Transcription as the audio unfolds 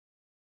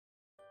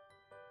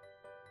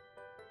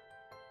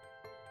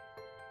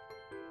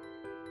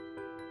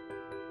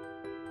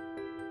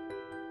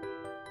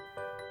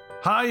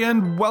Hi,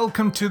 and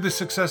welcome to the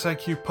Success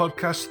IQ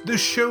podcast, the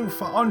show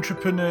for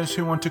entrepreneurs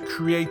who want to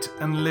create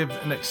and live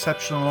an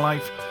exceptional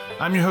life.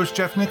 I'm your host,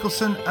 Jeff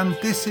Nicholson, and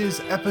this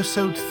is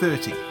episode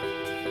 30.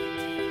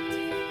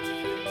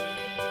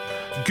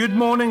 Good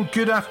morning,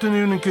 good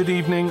afternoon, and good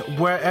evening.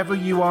 Wherever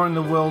you are in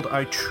the world,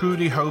 I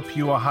truly hope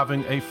you are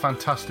having a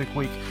fantastic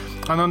week.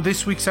 And on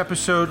this week's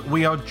episode,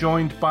 we are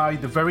joined by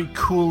the very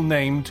cool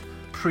named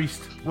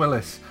Priest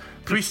Willis.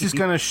 Priest is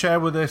going to share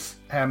with us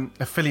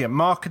affiliate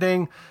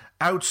marketing,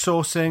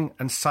 outsourcing,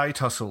 and side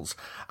hustles.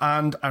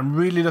 And I'm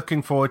really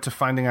looking forward to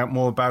finding out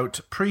more about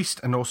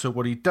Priest and also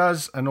what he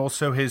does and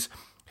also his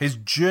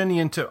journey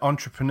into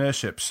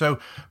entrepreneurship. So,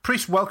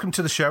 Priest, welcome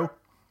to the show.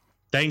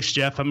 Thanks,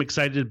 Jeff. I'm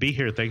excited to be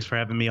here. Thanks for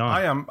having me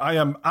on. I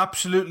am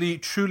absolutely,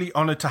 truly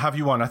honored to have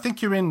you on. I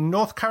think you're in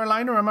North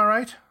Carolina, am I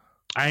right?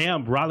 I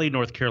am. Raleigh,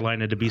 North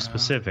Carolina, to be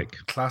specific.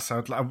 Class.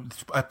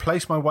 A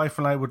place my wife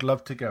and I would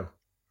love to go.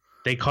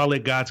 They call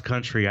it God's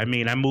country. I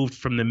mean, I moved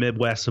from the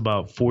Midwest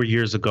about 4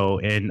 years ago,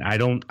 and I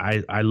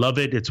love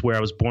it. It's where I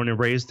was born and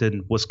raised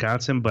in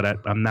Wisconsin, but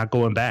I'm not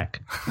going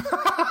back.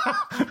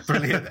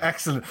 Brilliant.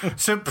 Excellent.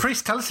 So,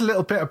 Priest, tell us a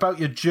little bit about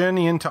your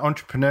journey into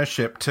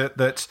entrepreneurship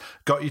that's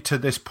got you to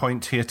this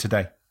point here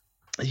today.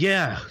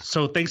 Yeah.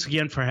 So thanks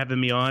again for having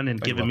me on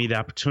and giving me the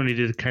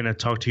opportunity to kind of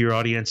talk to your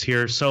audience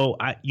here. So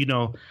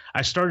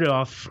I started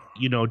off,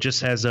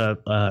 just as a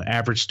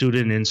average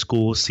student in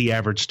school, C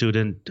average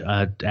student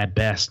at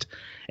best.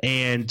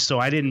 And so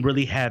I didn't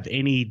really have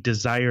any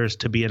desires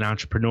to be an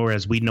entrepreneur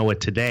as we know it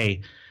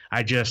today.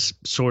 I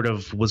just sort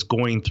of was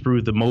going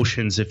through the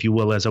motions, if you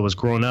will, as I was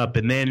growing up.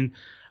 And then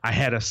I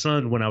had a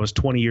son when I was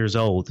 20 years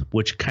old,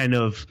 which kind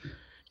of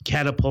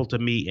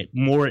catapulted me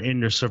more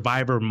into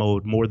survivor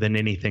mode more than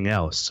anything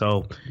else.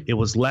 So it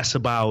was less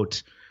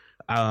about,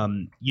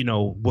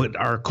 what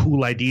are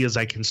cool ideas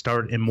I can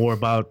start and more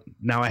about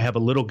now I have a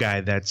little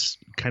guy that's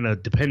kind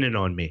of dependent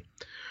on me.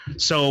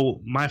 So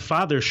my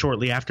father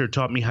shortly after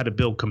taught me how to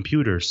build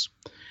computers.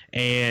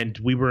 And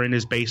we were in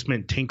his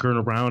basement tinkering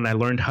around. I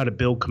learned how to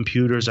build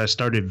computers. I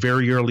started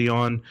very early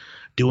on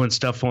doing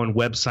stuff on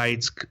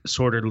websites,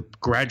 sort of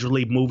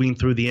gradually moving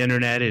through the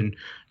internet and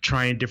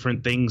trying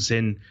different things,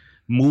 and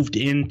moved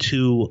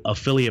into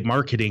affiliate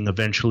marketing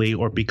eventually,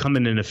 or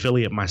becoming an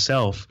affiliate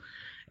myself.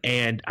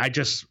 And I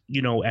just,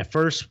 at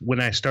first when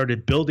I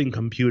started building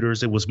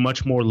computers, it was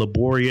much more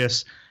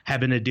laborious,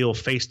 having to deal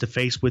face to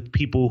face with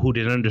people who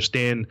didn't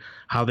understand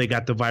how they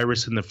got the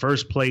virus in the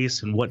first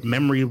place and what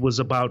memory was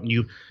about. And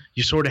you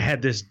sort of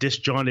had this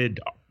disjointed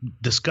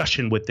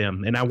discussion with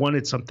them. And I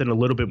wanted something a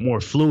little bit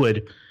more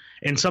fluid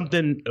and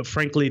something,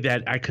 frankly,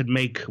 that I could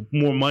make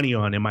more money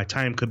on and my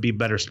time could be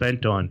better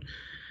spent on.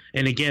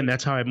 And again,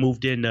 that's how I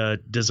moved into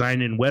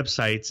designing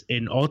websites.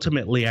 And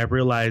ultimately, I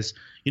realized,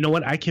 you know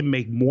what, I can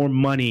make more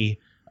money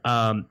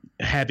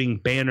having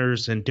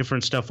banners and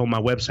different stuff on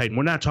my website. And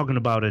we're not talking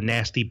about a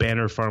nasty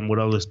banner farm with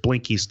all this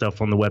blinky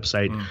stuff on the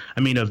website. I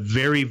mean, a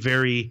very,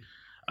 very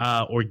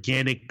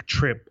organic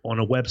trip on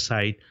a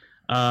website.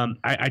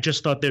 I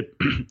just thought that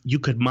you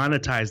could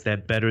monetize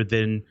that better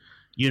than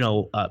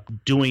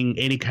doing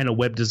any kind of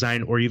web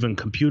design or even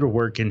computer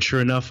work. And sure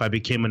enough, I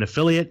became an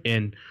affiliate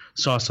and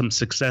saw some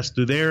success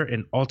through there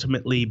and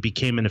ultimately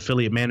became an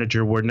affiliate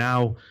manager where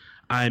now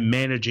I'm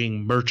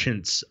managing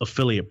merchants'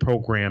 affiliate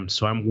programs.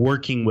 So I'm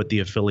working with the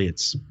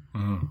affiliates.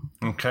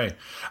 Okay.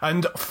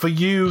 And for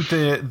you,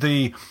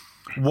 the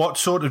what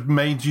sort of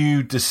made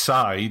you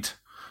decide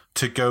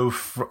to go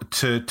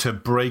to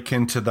break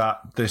into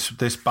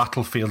this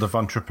battlefield of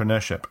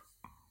entrepreneurship?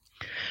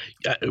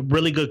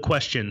 Really good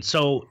question.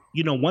 So,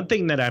 one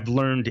thing that I've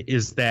learned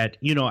is that,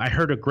 I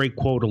heard a great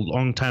quote a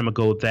long time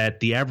ago that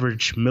the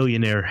average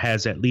millionaire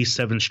has at least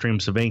 7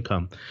 streams of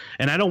income.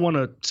 And I don't want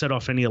to set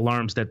off any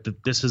alarms that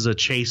this is a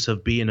chase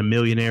of being a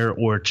millionaire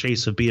or a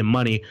chase of being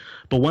money.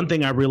 But one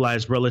thing I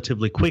realized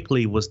relatively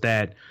quickly was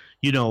that,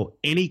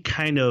 any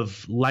kind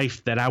of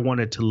life that I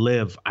wanted to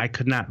live, I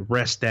could not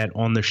rest that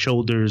on the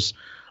shoulders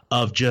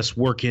of just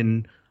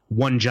working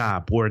one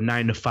job or a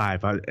 9 to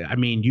 5. I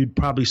mean, you'd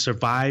probably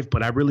survive,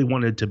 but I really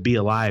wanted to be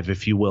alive,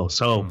 if you will.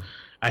 So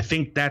I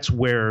think that's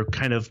where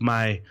kind of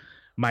my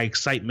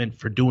excitement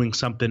for doing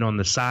something on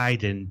the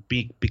side and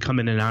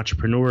becoming an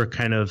entrepreneur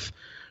kind of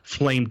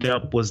flamed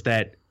up, was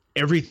that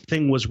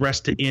everything was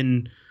rested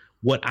in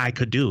what I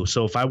could do.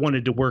 So if I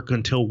wanted to work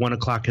until 1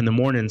 o'clock in the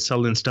morning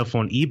selling stuff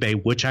on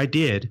eBay, which I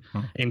did,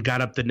 and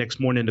got up the next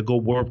morning to go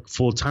work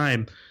full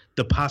time,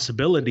 the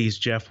possibilities,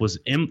 Jeff, was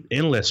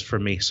endless for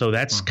me. So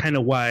that's kind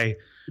of why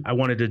I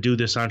wanted to do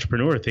this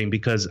entrepreneur thing,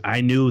 because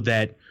I knew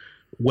that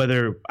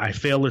whether I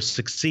fail or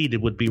succeed,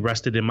 it would be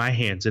rested in my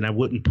hands. And I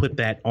wouldn't put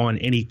that on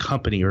any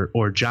company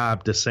or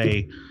job to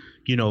say,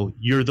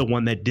 you're the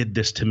one that did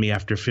this to me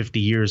after 50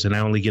 years and I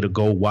only get a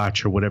gold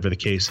watch or whatever the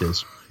case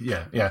is.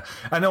 Yeah.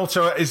 And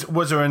also,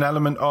 was there an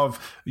element of,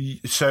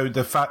 so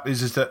the fact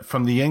is that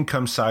from the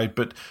income side,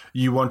 but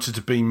you wanted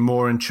to be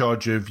more in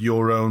charge of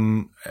your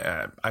own,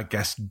 I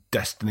guess,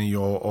 destiny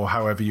or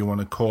however you want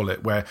to call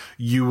it, where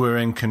you were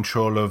in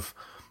control of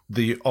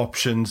the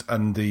options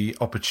and the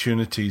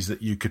opportunities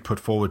that you could put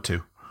forward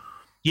to?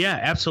 Yeah,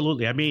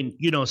 absolutely. I mean,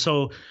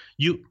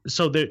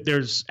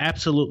 there's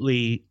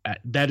absolutely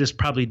that is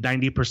probably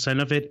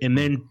 90% of it. And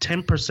then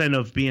 10%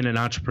 of being an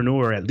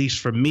entrepreneur, at least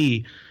for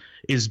me,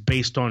 is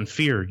based on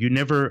fear.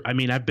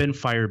 I've been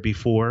fired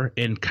before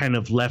and kind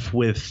of left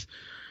with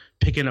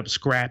picking up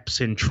scraps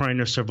and trying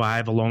to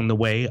survive along the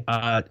way.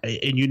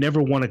 And you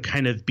never want to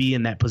kind of be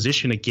in that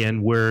position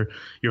again where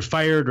you're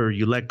fired or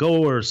you let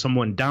go or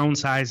someone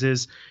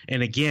downsizes.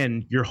 And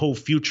again, your whole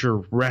future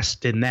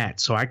rests in that.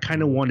 So I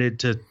kind of wanted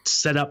to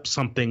set up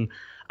something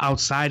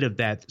outside of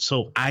that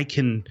so I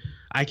can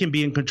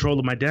be in control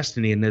of my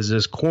destiny. And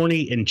as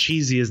corny and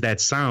cheesy as that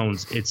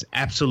sounds, it's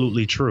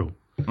absolutely true.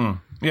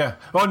 Yeah.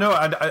 Oh, no.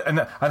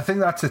 And I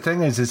think that's the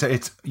thing is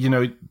it's,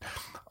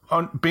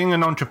 being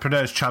an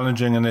entrepreneur is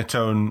challenging in its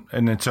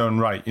own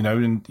right,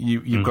 and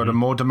you've got a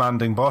more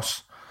demanding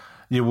boss.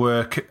 You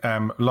work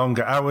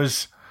longer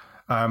hours,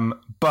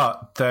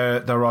 but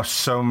there are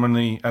so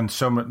many,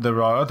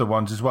 there are other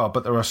ones as well,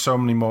 but there are so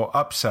many more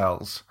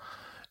upsells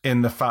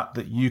in the fact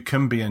that you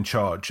can be in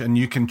charge and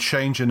you can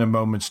change in a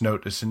moment's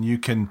notice, and you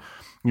can,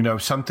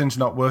 something's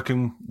not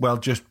working, we'll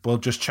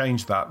just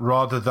change that,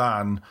 rather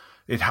than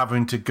it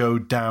having to go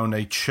down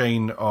a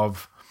chain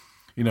of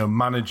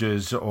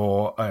managers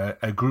or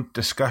a group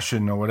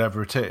discussion or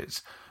whatever it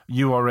is.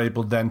 You are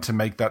able then to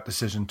make that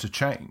decision to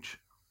change.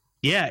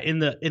 Yeah.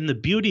 And the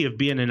beauty of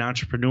being an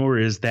entrepreneur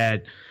is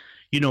that,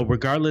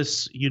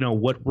 regardless,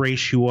 what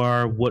race you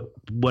are, what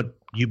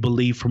you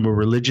believe from a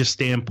religious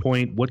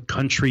standpoint, what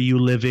country you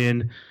live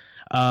in,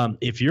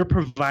 if you're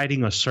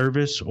providing a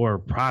service or a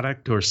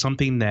product or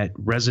something that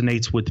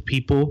resonates with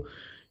people,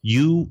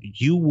 you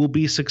will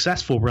be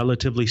successful,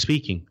 relatively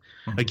speaking.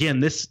 Again,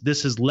 this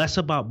is less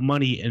about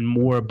money and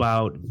more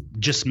about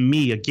just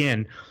me.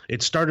 Again,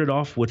 it started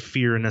off with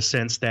fear in a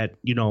sense that,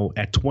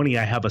 at 20,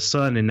 I have a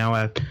son and now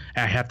I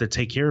have to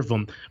take care of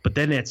him. But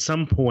then at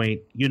some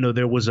point,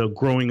 there was a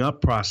growing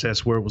up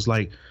process where it was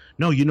like,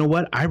 no, you know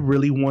what? I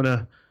really want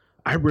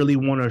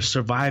to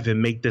survive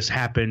and make this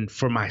happen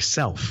for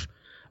myself.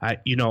 I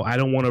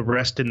don't want to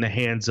rest in the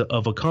hands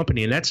of a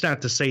company. And that's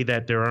not to say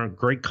that there aren't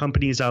great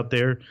companies out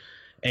there.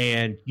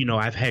 And,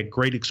 I've had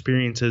great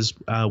experiences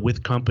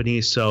with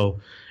companies.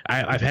 So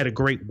I've had a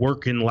great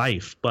work in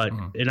life. But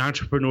an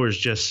entrepreneur is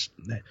just,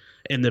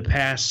 in the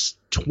past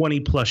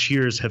 20 plus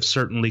years, have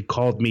certainly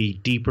called me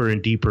deeper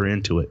and deeper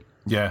into it.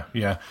 Yeah,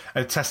 yeah.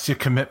 It tests your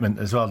commitment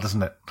as well,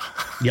 doesn't it?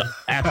 Yeah,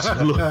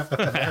 absolutely.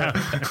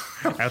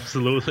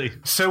 Absolutely.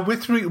 So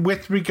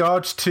with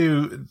regards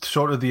to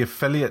sort of the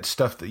affiliate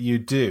stuff that you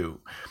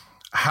do,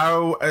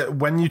 how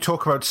when you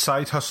talk about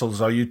side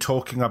hustles, are you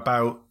talking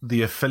about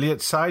the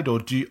affiliate side, or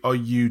are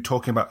you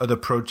talking about other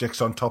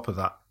projects on top of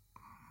that?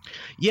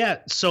 Yeah,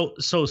 so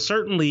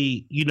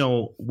certainly,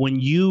 when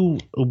you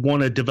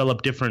want to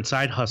develop different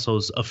side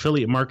hustles,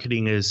 affiliate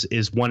marketing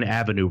is one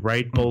avenue,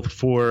 right? Both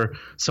for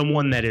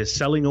someone that is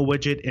selling a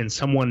widget and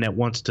someone that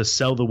wants to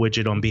sell the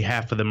widget on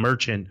behalf of the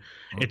merchant.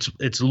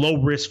 It's low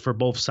risk for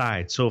both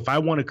sides. So if I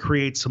want to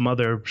create some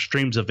other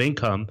streams of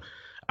income,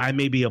 I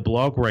may be a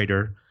blog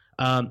writer.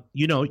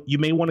 You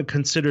may want to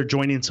consider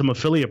joining some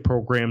affiliate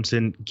programs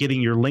and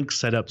getting your links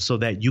set up so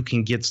that you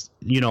can get,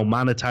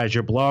 monetize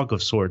your blog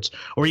of sorts.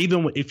 Or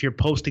even if you're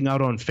posting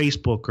out on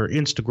Facebook or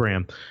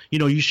Instagram,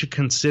 you should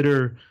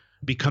consider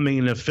becoming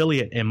an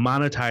affiliate and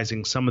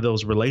monetizing some of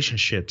those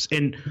relationships.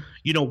 And,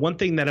 one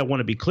thing that I want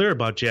to be clear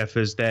about, Jeff,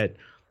 is that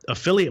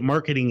affiliate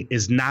marketing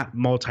is not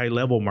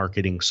multi-level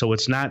marketing. So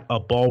it's not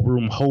a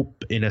ballroom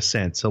hope in a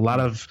sense. A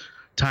lot of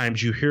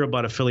times you hear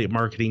about affiliate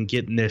marketing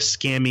getting this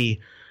scammy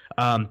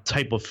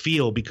type of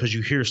feel because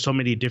you hear so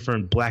many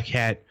different black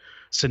hat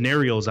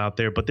scenarios out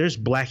there, but there's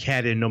black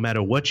hat in no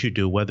matter what you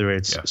do, whether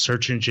it's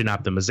search engine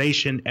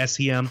optimization,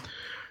 SEM.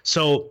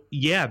 So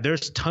yeah,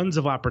 there's tons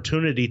of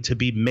opportunity to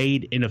be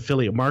made in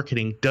affiliate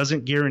marketing.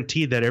 Doesn't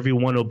guarantee that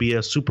everyone will be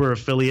a super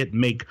affiliate,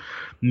 make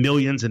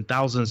millions and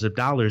thousands of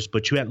dollars,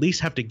 but you at least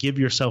have to give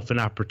yourself an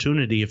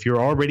opportunity if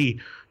you're already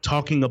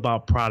talking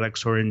about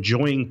products or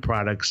enjoying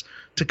products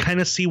to kind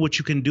of see what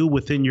you can do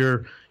within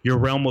your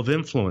realm of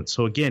influence.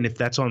 So again, if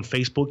that's on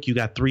Facebook, you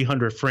got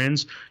 300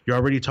 friends, you're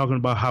already talking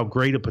about how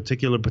great a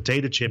particular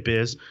potato chip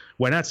is.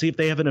 Why not see if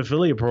they have an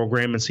affiliate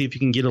program and see if you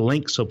can get a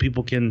link so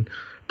people can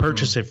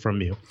purchase it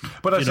from you?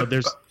 But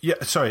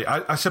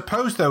I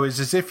suppose though is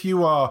as if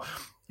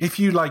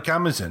you like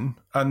Amazon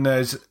and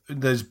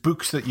there's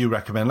books that you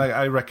recommend, like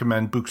I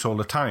recommend books all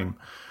the time.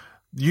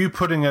 You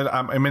putting it,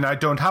 I mean, I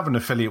don't have an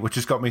affiliate, which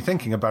has got me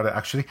thinking about it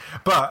actually,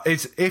 but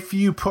it's if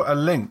you put a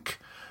link,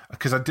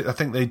 because I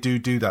think they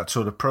do that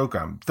sort of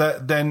program,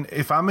 then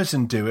if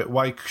Amazon do it,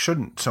 why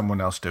shouldn't someone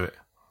else do it?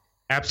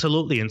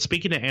 Absolutely. And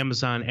speaking of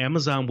Amazon,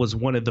 Amazon was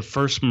one of the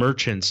first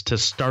merchants to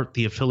start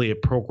the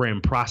affiliate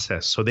program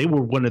process. So they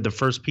were one of the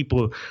first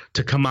people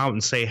to come out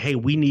and say, hey,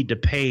 we need to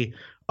pay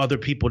other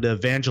people to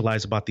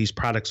evangelize about these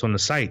products on the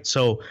site.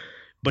 So,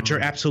 but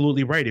you're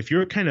absolutely right. If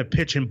you're kind of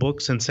pitching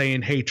books and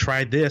saying, hey,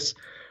 try this,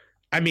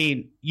 I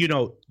mean,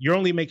 you're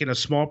only making a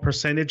small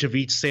percentage of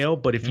each sale,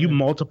 but if you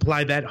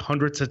multiply that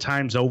hundreds of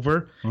times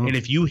over, and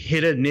if you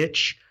hit a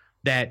niche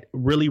that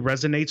really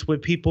resonates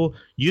with people,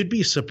 you'd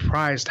be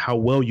surprised how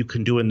well you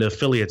can do in the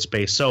affiliate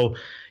space. So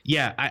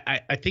yeah,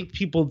 I think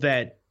people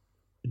that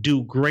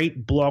do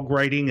great blog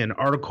writing and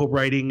article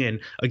writing, and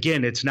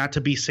again, it's not to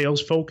be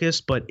sales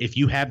focused, but if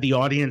you have the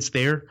audience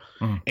there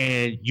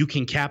and you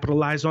can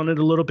capitalize on it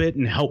a little bit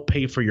and help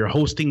pay for your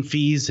hosting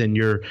fees and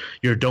your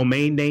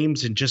domain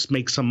names and just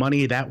make some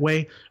money that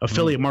way,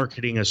 affiliate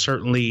marketing is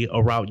certainly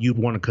a route you'd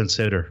want to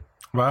consider.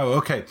 Wow.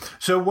 Okay.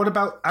 So what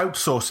about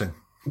outsourcing?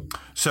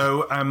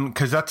 So,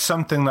 because that's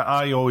something that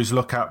I always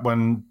look at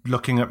when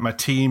looking at my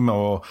team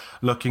or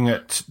looking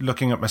at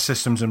my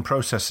systems and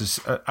processes.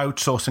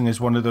 Outsourcing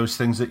is one of those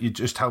things that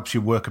just helps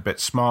you work a bit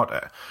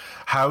smarter.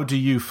 How do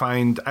you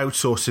find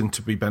outsourcing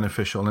to be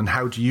beneficial, and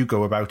how do you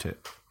go about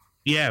it?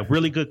 Yeah,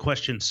 really good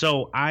question.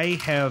 So I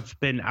have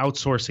been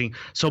outsourcing.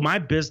 So my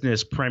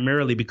business,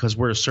 primarily because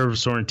we're a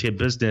service-oriented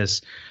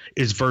business,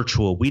 is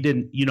virtual. We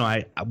didn't,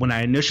 when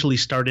I initially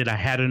started, I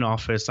had an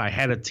office, I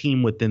had a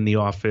team within the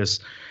office,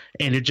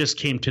 and it just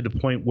came to the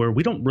point where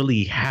we don't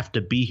really have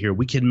to be here.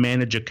 We can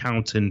manage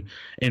accounts and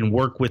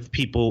work with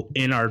people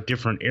in our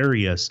different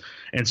areas.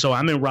 And so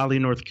I'm in Raleigh,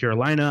 North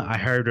Carolina. I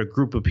hired a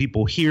group of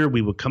people here.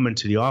 We would come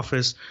into the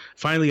office.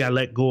 Finally, I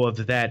let go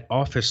of that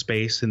office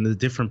space and the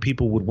different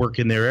people would work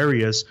in their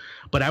areas.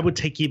 But I would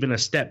take even a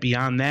step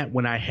beyond that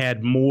when I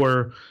had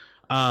more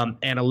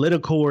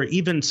analytical, or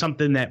even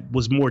something that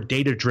was more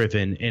data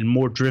driven and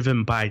more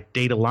driven by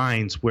data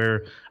lines,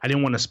 where I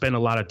didn't want to spend a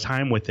lot of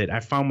time with it.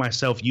 I found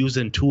myself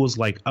using tools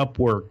like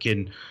Upwork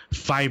and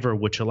Fiverr,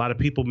 which a lot of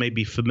people may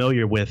be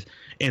familiar with,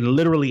 and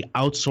literally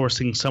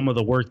outsourcing some of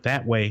the work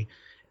that way.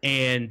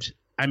 And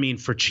I mean,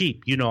 for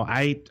cheap,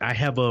 I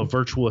have a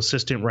virtual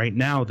assistant right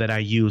now that I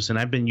use, and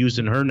I've been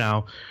using her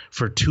now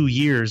for 2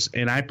 years,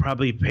 and I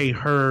probably pay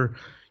her,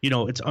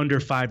 it's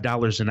under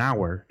 $5 an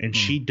hour, and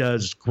she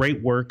does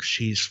great work.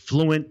 She's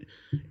fluent,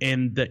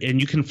 and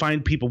you can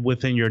find people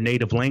within your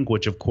native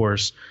language, of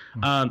course.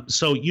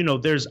 So,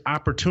 there's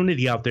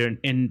opportunity out there,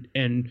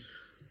 and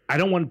I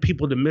don't want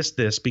people to miss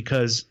this,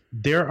 because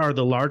there are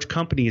the large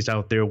companies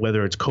out there,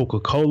 whether it's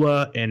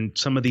Coca-Cola and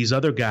some of these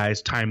other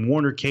guys, Time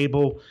Warner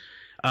Cable,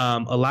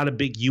 a lot of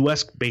big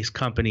US-based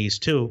companies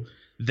too,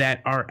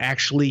 that are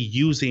actually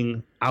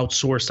using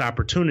outsourced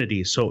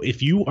opportunities. So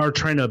if you are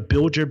trying to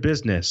build your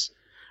business,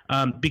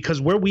 because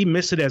where we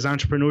miss it as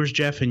entrepreneurs,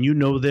 Jeff, and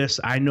this,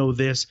 I know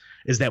this,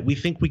 is that we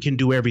think we can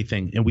do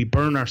everything, and we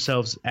burn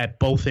ourselves at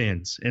both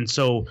ends. And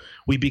so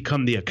we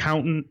become the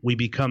accountant, we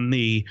become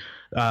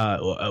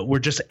we're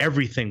just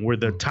everything. We're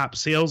the top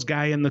sales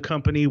guy in the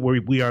company,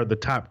 we are the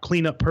top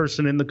cleanup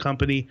person in the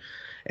company.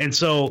 And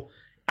so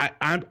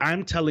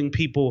I'm telling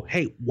people,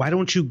 hey, why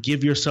don't you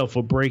give yourself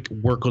a break,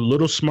 work a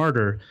little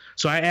smarter?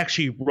 So I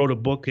actually wrote a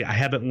book. I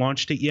haven't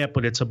launched it yet,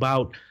 but it's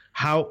about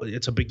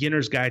it's a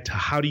beginner's guide to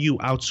how do you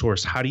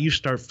outsource? How do you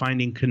start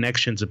finding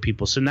connections of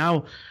people? So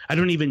now I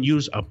don't even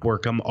use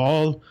Upwork. I'm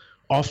all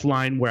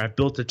offline, where I've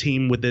built a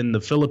team within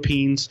the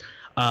Philippines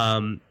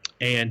and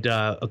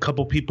a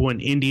couple people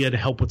in India to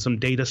help with some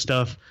data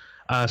stuff.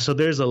 So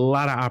there's a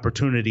lot of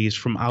opportunities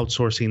from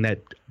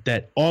outsourcing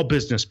that all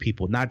business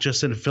people, not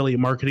just in affiliate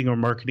marketing or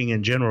marketing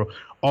in general,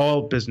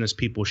 all business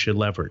people should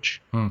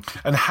leverage.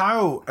 And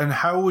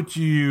how would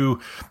you?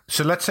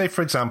 So let's say,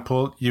 for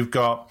example, you've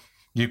got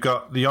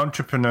the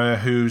entrepreneur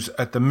who's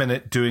at the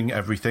minute doing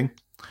everything,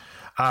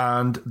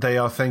 and they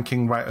are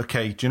thinking, right,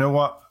 okay, do you know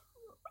what?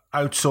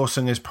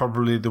 Outsourcing is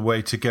probably the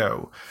way to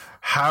go.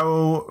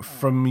 How,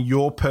 from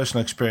your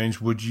personal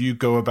experience, would you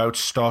go about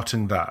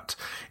starting that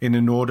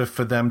in order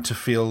for them to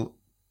feel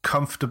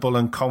comfortable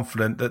and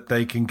confident that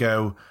they can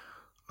go,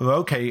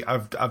 okay,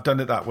 I've done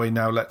it that way,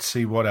 now let's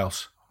see what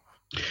else?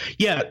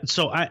 Yeah,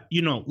 so I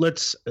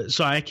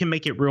can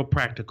make it real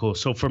practical.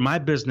 So for my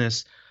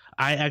business,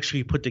 I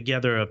actually put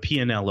together a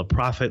P&L, a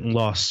profit and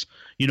loss,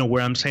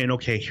 where I'm saying,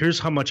 okay, here's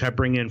how much I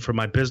bring in for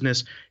my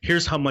business.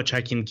 Here's how much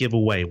I can give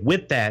away.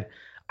 With that,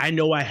 I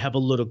know I have a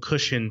little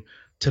cushion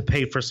to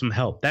pay for some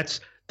help. That's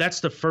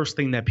the first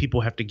thing that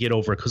people have to get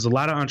over, because a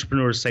lot of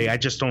entrepreneurs say, I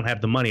just don't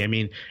have the money. I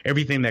mean,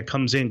 everything that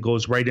comes in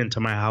goes right into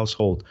my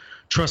household.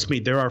 Trust me,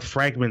 there are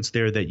fragments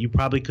there that you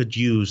probably could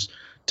use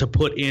to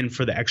put in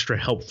for the extra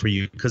help for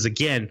you. Because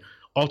again,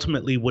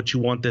 ultimately what you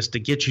want this to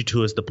get you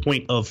to is the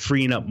point of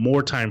freeing up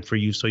more time for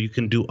you so you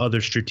can do other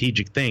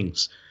strategic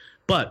things.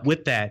 But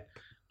with that,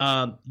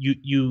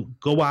 you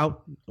go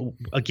out,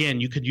 again,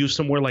 you could use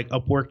somewhere like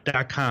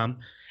Upwork.com,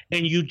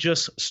 and you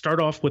just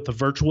start off with a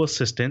virtual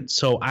assistant.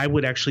 So I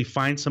would actually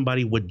find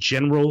somebody with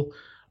general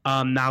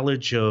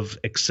knowledge of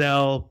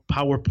Excel,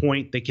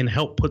 PowerPoint. They can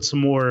help put some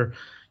more,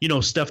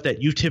 stuff that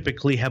you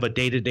typically have a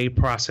day-to-day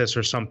process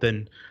or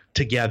something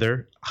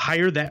together.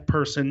 Hire that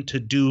person to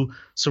do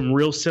some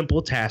real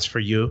simple tasks for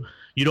you.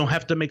 You don't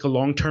have to make a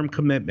long-term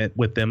commitment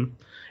with them.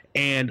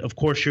 And of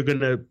course, you're going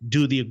to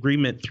do the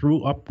agreement through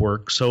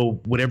Upwork.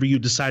 So whatever you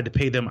decide to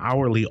pay them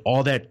hourly,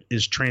 all that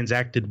is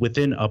transacted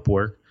within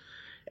Upwork.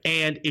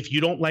 And if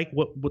you don't like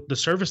what the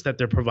service that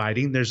they're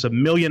providing, there's a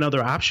million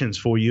other options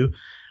for you.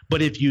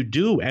 But if you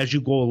do, as you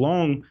go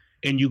along,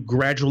 and you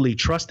gradually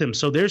trust them.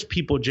 So there's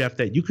people, Jeff,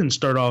 that you can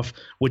start off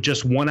with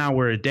just 1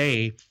 hour a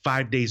day,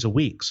 5 days a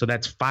week. So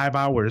that's 5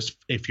 hours.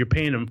 If you're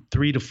paying them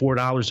 $3 to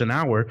 $4 an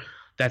hour,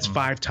 that's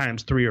 5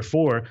 times 3 or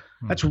 4.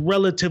 That's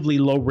relatively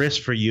low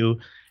risk for you.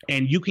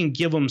 And you can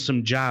give them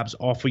some jobs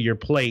off of your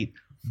plate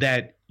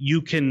that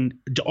you can,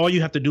 all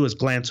you have to do is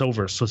glance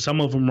over. So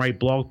some of them write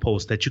blog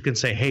posts that you can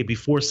say, hey,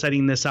 before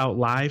setting this out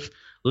live,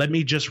 let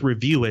me just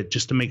review it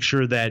just to make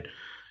sure that,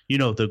 you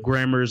know, the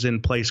grammar's in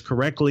place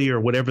correctly or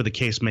whatever the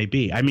case may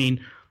be. I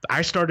mean,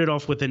 I started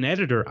off with an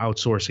editor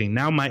outsourcing.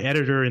 Now my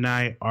editor and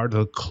I are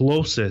the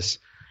closest.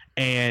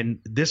 And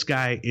this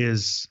guy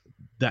is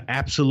the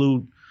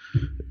absolute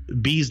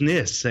bee's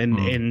nest,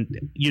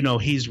 and you know,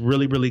 he's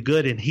really, really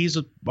good, and he's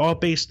all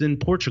based in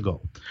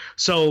Portugal.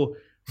 So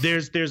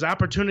there's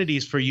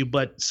opportunities for you,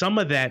 but some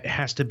of that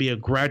has to be a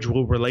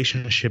gradual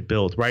relationship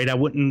build, right? I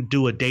wouldn't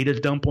do a data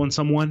dump on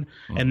someone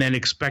and then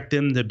expect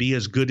them to be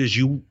as good as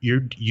you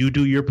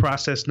do your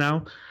process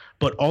now,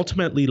 but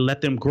ultimately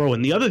let them grow.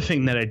 And the other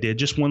thing that I did,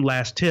 just one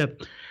last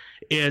tip,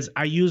 is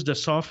I used a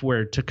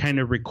software to kind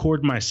of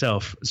record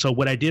myself. So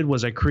what I did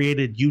was I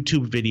created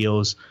YouTube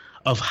videos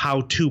of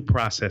how-to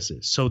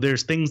processes. So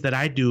there's things that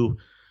I do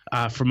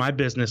for my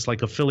business,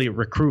 like affiliate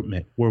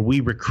recruitment, where we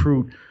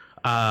recruit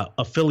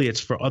affiliates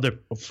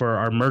for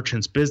our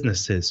merchants'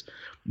 businesses.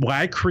 Well,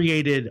 I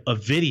created a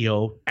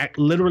video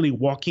literally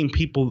walking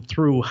people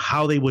through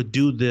how they would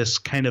do this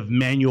kind of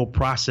manual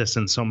process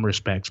in some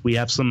respects. We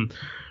have some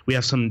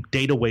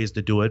data ways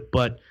to do it,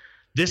 but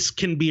this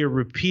can be a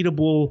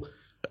repeatable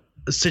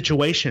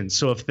situation.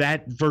 So if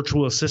that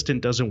virtual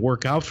assistant doesn't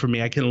work out for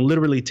me, I can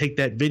literally take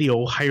that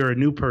video, hire a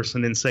new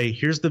person, and say,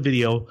 here's the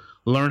video,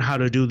 learn how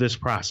to do this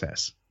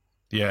process.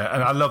 Yeah,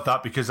 and I love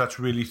that, because that's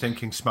really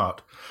thinking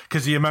smart.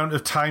 Because the amount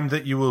of time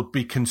that you will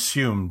be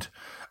consumed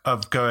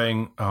of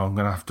going, oh, I'm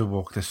going to have to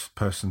walk this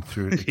person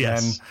through it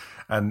again Yes.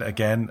 and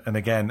again and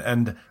again.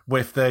 And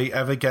if they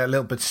ever get a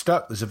little bit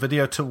stuck, there's a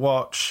video to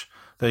watch.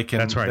 They can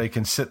That's right. They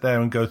can sit there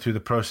and go through the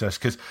process.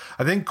 Because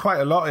I think quite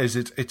a lot is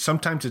it's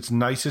sometimes it's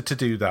nicer to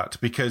do that,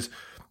 because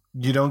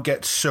you don't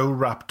get so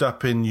wrapped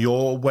up in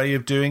your way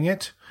of doing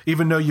it.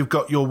 Even though you've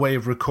got your way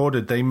of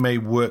recorded, they may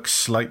work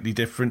slightly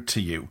different to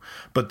you,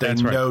 but they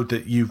know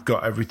that you've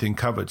got everything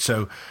covered.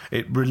 So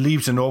it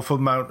relieves an awful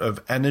amount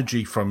of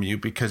energy from you,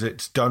 because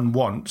it's done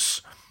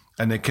once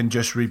and it can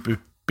just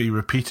be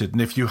repeated.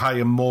 And if you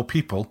hire more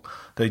people,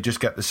 they just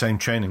get the same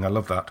training. I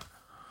love that.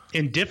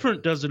 And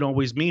different doesn't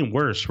always mean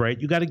worse, right?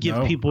 You got to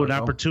give people an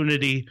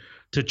opportunity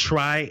to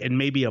try and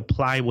maybe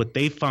apply what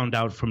they found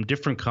out from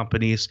different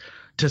companies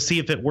to see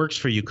if it works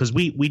for you. Because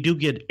we do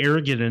get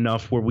arrogant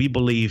enough where we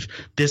believe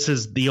this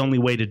is the only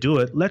way to do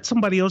it. Let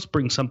somebody else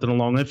bring something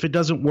along. If it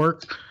doesn't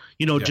work,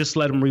 just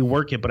let them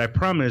rework it. But I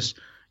promise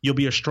you'll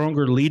be a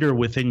stronger leader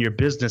within your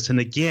business. And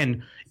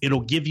again,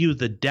 it'll give you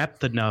the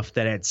depth enough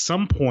that at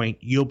some point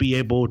you'll be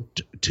able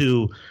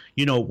to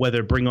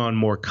whether bring on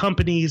more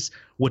companies,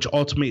 which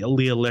ultimately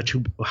will let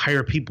you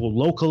hire people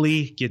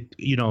locally, get,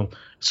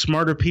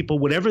 smarter people,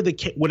 whatever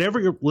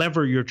your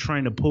lever you're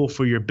trying to pull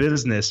for your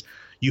business,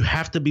 you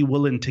have to be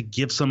willing to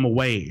give some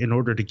away in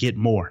order to get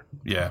more.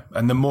 Yeah.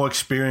 And the more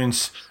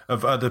experience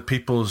of other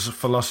people's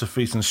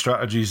philosophies and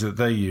strategies that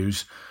they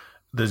use,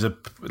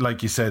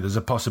 like you say, there's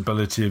a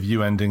possibility of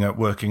you ending up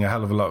working a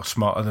hell of a lot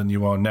smarter than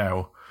you are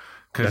now.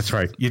 That's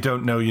right. You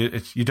don't know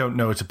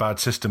it's a bad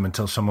system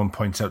until someone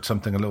points out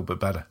something a little bit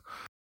better.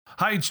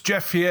 Hi, it's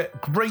Jeff here.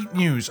 Great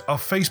news. Our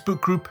Facebook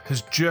group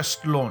has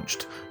just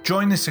launched.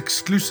 Join this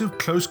exclusive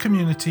closed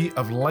community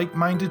of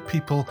like-minded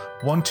people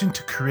wanting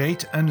to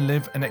create and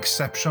live an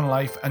exceptional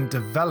life and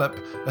develop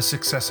a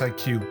success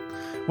IQ.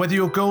 Whether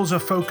your goals are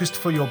focused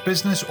for your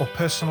business or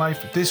personal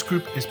life, this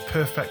group is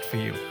perfect for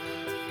you.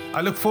 I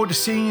look forward to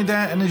seeing you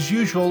there, and as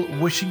usual,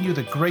 wishing you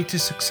the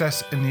greatest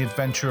success in the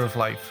adventure of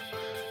life.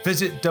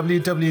 Visit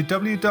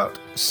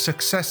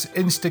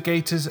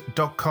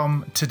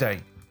www.successinstigators.com today.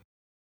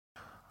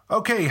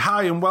 Okay,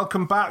 hi and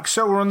welcome back.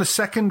 So we're on the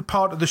second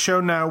part of the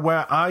show now,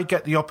 where I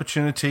get the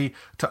opportunity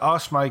to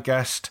ask my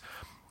guest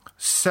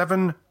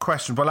 7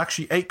 questions, well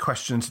actually 8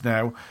 questions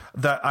now,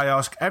 that I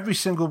ask every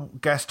single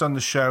guest on the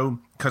show,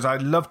 because I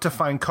love to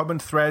find common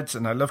threads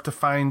and I love to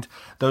find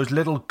those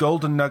little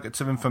golden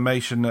nuggets of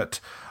information that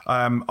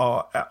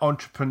our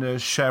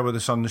entrepreneurs share with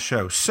us on the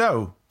show.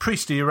 So,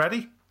 Priest, are you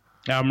ready?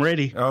 I'm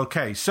ready.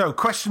 Okay, so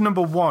question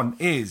number 1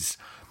 is,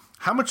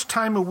 how much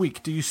time a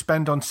week do you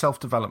spend on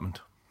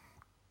self-development?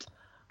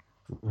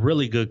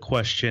 Really good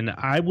question.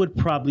 I would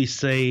probably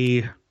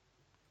say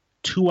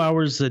 2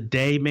 hours a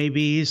day,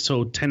 maybe,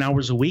 so 10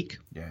 hours a week.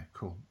 Yeah,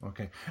 cool.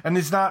 Okay. And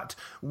is that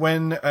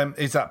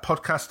is that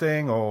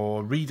podcasting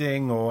or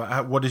reading, or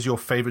what is your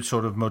favorite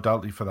sort of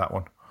modality for that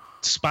one?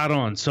 Spot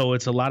on. So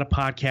it's a lot of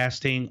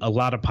podcasting.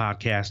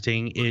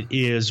 It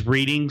is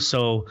reading.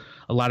 So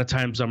a lot of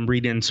times I'm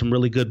reading some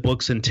really good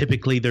books, and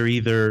typically they're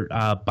either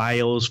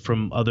bios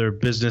from other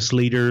business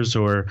leaders,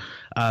 or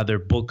they're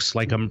books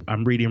like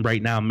I'm reading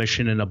right now,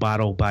 Mission in a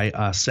Bottle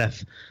by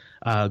Seth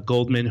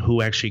Goldman,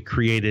 who actually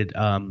created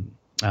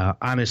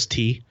Honest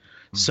Tea.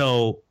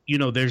 So,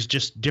 there's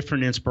just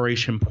different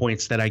inspiration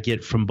points that I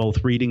get from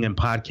both reading and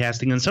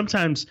podcasting. And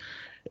sometimes,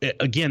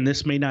 again,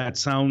 this may not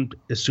sound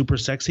super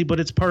sexy, but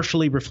it's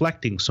partially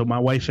reflecting. So my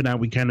wife and I,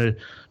 we kind of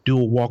do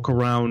a walk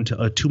around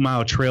a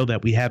 2-mile trail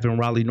that we have in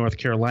Raleigh, North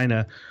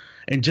Carolina,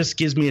 and just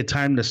gives me a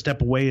time to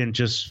step away and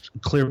just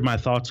clear my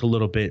thoughts a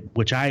little bit,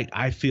 which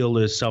I feel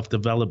is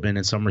self-development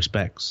in some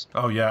respects.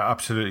 Oh, yeah,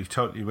 absolutely.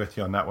 Totally with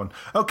you on that one.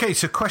 Okay,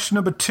 so question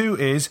number 2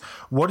 is,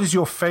 what is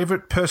your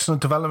favorite personal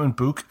development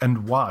book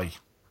and why?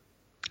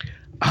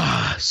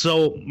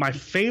 So my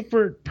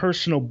favorite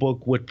personal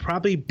book would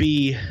probably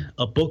be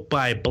a book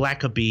by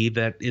Blackaby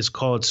that is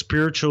called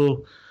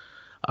Spiritual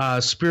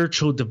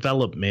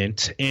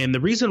Development. And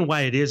the reason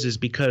why it is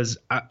because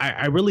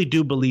I really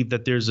do believe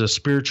that there's a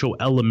spiritual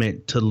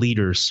element to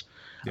leaders.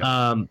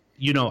 Yeah.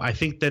 I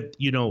think that,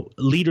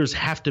 leaders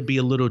have to be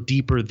a little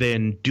deeper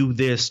than do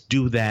this,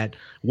 do that.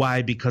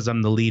 Why? Because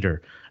I'm the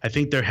leader. I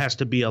think there has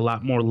to be a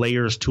lot more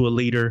layers to a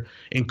leader,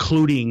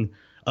 including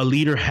a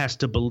leader has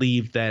to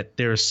believe that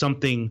there's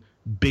something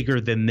bigger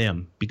than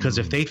them, because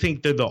if they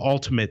think they're the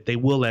ultimate, they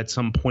will at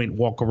some point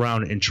walk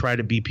around and try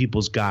to be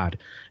people's God.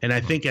 And I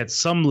think at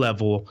some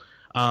level,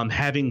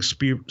 having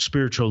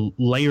spiritual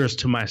layers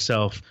to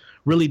myself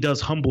really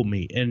does humble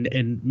me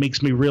and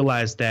makes me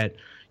realize that,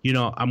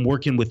 I'm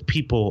working with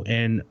people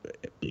and,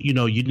 you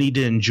need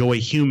to enjoy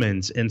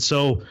humans. And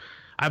so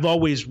I've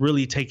always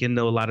really taken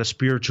to a lot of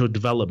spiritual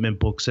development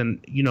books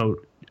and,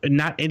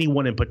 not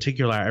anyone in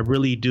particular. I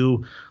really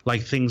do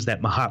like things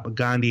that Mahatma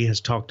Gandhi has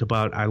talked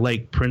about. I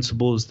like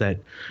principles that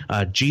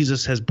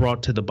Jesus has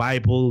brought to the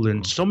Bible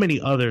and so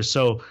many others.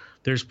 So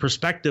there's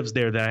perspectives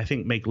there that I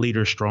think make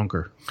leaders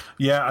stronger.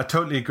 Yeah, I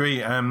totally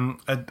agree.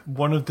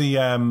 One of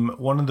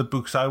the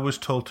books I was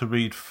told to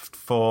read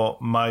for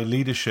my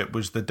leadership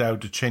was the Tao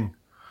Te Ching.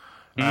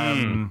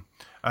 And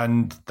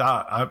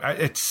that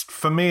it's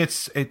for me,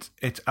 it's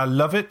I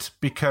love it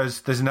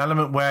because there's an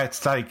element where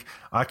it's like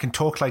I can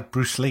talk like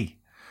Bruce Lee.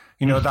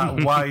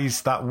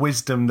 That that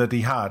wisdom that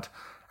he had,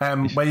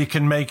 where you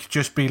can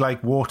just be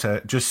like water.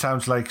 It just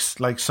sounds like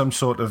some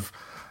sort of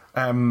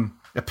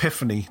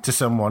epiphany to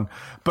someone.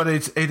 But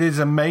it is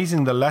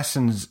amazing the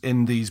lessons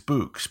in these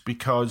books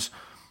because,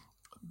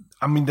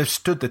 they've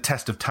stood the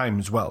test of time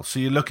as well. So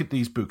you look at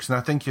these books, and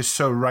I think you're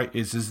so right.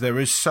 Is there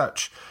is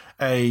such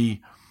you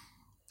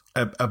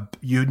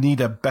need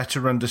a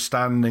better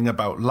understanding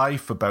about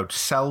life, about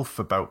self,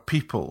 about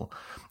people.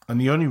 And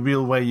the only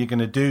real way you're going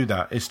to do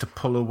that is to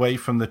pull away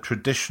from the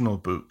traditional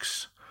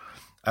books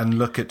and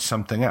look at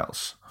something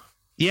else.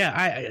 Yeah,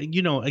 I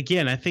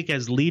think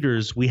as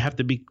leaders, we have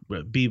to be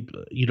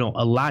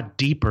a lot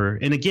deeper.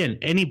 And again,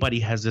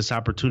 anybody has this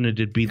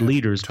opportunity to be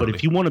leaders. Totally. But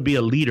if you want to be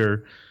a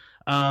leader,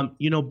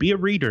 be a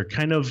reader,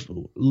 kind of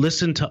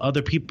listen to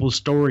other people's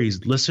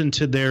stories, listen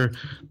to their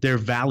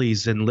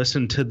valleys and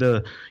listen to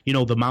the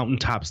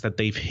mountaintops that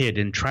they've hit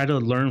and try to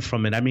learn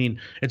from it.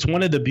 It's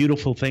one of the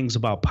beautiful things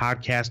about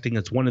podcasting.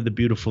 It's one of the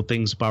beautiful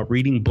things about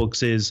reading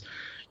books is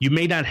you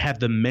may not have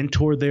the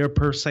mentor there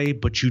per se,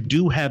 but you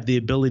do have the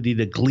ability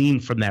to glean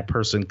from that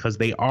person because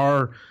they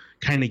are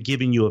kind of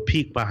giving you a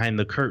peek behind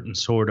the curtain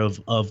sort of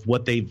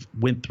what they've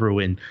went through,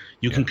 and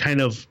you can kind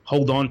of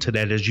hold on to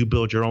that as you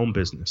build your own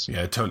business.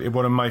 Yeah, totally.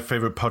 One of my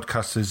favorite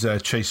podcasts is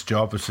Chase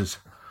Jarvis's.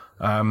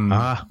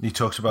 He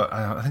talks about,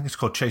 I think it's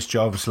called Chase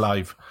Jarvis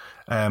Live,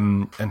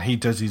 and he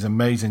does these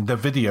amazing, they're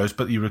videos,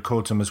 but he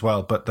records them as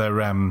well. But they're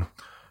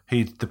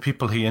the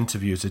people he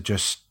interviews they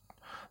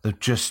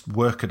just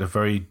work at a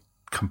very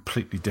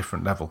completely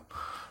different level.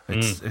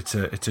 It's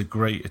a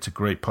great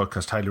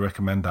podcast. Highly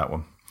recommend that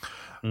one.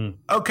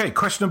 Okay,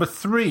 question number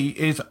 3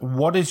 is,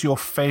 what is your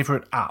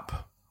favorite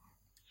app?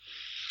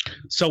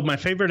 So my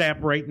favorite app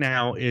right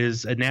now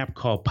is an app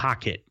called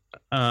Pocket.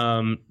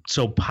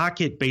 So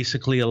Pocket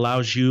basically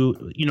allows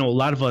you, a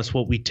lot of us,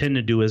 what we tend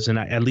to do is, and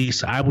at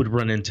least I would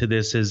run into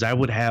this, is I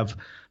would have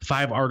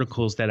 5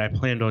 articles that I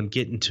planned on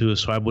getting to.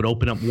 So I would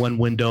open up one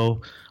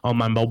window on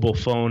my mobile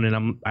phone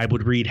and I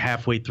would read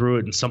halfway through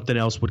it and something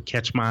else would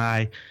catch my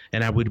eye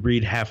and I would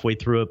read halfway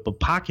through it. But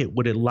Pocket,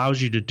 what it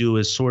allows you to do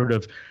is sort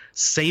of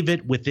save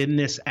it within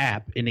this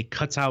app and it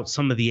cuts out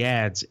some of the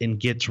ads and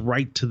gets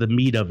right to the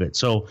meat of it.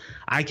 So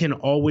I can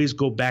always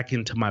go back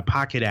into my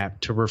Pocket app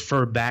to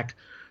refer back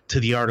to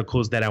the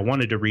articles that I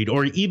wanted to read.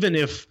 Or even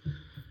if,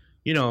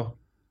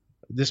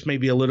 this may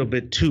be a little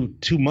bit too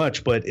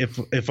much, but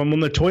if I'm on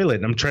the toilet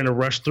and I'm trying to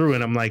rush through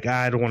and I'm like,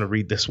 I don't want to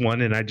read this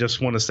one and I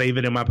just want to save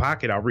it in my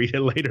pocket, I'll read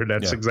it later.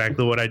 That's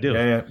exactly what I do.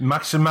 Yeah.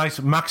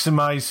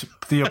 Maximize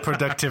your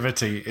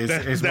productivity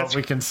is what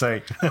we can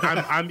say.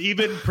 I'm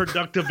even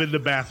productive in the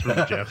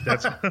bathroom, Jeff.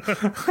 That's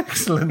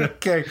excellent.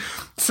 Okay.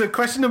 So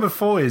question number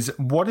 4 is,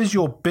 what is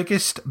your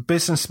biggest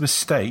business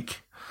mistake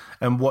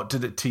and what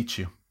did it teach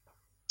you?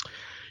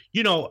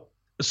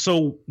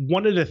 So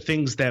one of the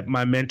things that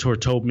my mentor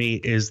told me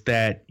is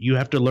that you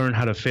have to learn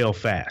how to fail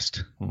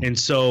fast. And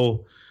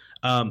so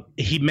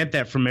he meant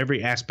that from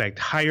every aspect: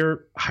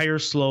 hire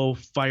slow,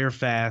 fire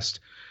fast.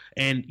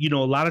 And, a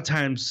lot of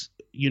times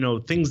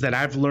things that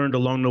I've learned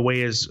along the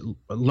way is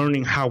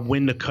learning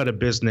when to cut a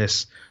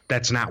business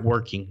that's not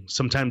working.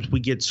 Sometimes we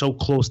get so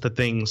close to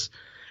things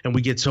and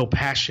we get so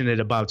passionate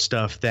about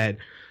stuff that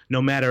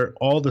no matter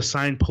all the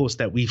signposts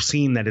that we've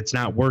seen that it's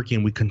not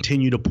working, we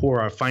continue to pour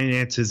our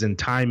finances and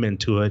time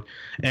into it.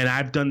 And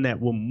I've done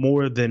that with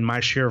more than my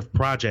share of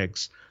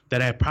projects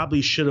that I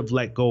probably should have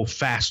let go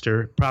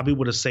faster, probably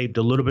would have saved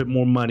a little bit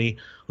more money,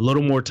 a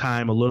little more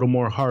time, a little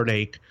more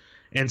heartache.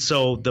 And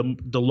so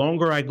the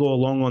longer I go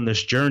along on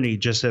this journey,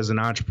 just as an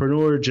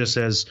entrepreneur, just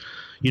as,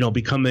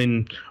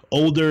 becoming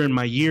older in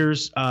my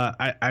years,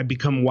 I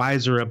become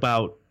wiser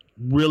about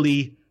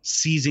really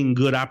seizing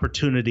good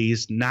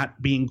opportunities, not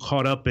being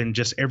caught up in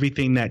just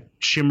everything that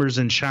shimmers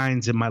and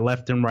shines in my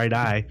left and right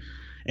eye,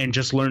 and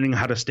just learning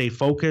how to stay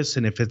focused.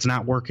 And if it's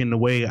not working the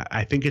way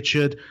I think it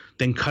should,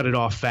 then cut it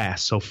off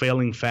fast. So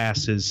failing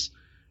fast is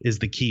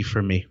the key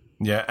for me.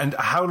 Yeah. And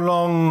how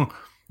long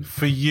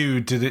for you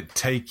did it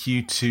take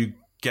you to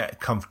get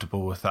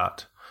comfortable with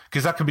that?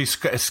 Because that can be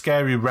a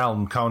scary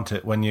realm, can't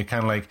it? When you're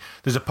kind of like,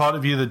 there's a part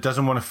of you that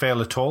doesn't want to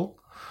fail at all.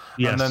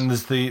 Yes. And then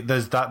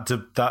there's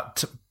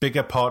that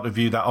bigger part of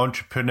you, that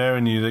entrepreneur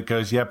in you that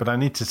goes, yeah, but I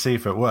need to see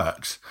if it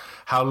works.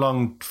 How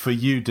long for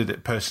you did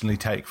it personally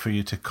take for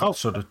you to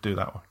sort of do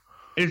that one?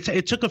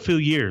 It took a few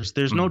years.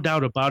 There's no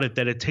doubt about it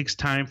that it takes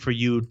time for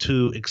you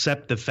to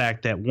accept the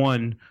fact that,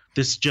 one,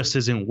 this just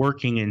isn't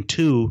working, and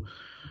two,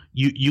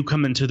 you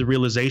come into the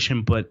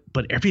realization, but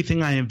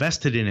everything I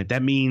invested in it,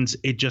 that means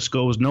it just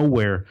goes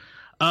nowhere.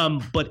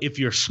 But if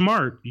you're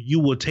smart, you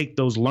will take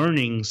those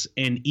learnings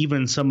and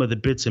even some of the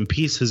bits and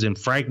pieces and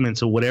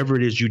fragments of whatever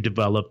it is you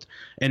developed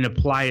and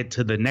apply it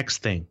to the next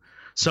thing.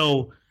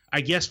 So I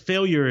guess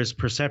failure is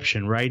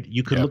perception, right?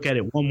 You could look at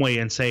it one way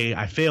and say,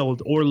 I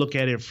failed, or look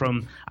at it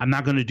from, I'm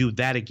not going to do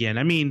that again.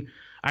 I mean,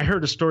 I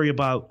heard a story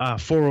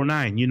about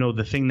 409,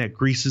 the thing that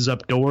greases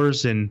up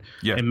doors and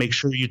make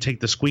sure you take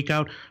the squeak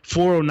out.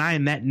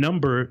 409, that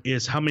number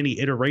is how many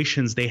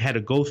iterations they had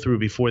to go through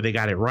before they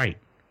got it right.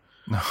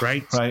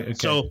 Right. Right.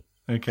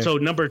 Okay. So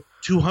number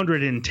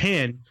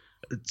 210,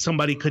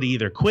 somebody could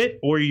either quit,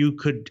 or you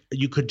could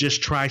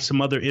just try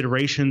some other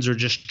iterations, or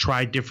just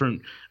try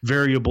different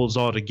variables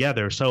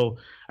altogether. So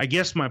I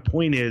guess my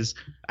point is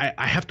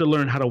I have to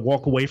learn how to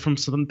walk away from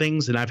some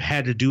things, and I've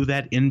had to do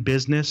that in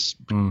business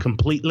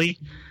completely.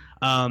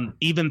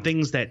 Even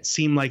things that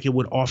seem like it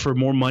would offer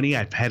more money,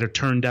 I've had to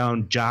turn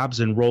down jobs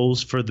and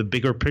roles for the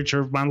bigger picture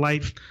of my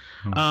life.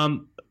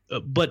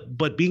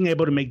 But being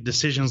able to make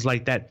decisions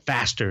like that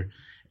faster,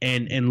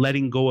 and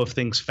letting go of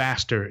things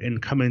faster,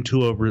 and coming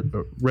to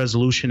a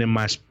resolution in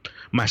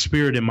my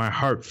spirit and my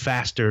heart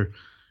faster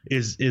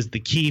is the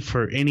key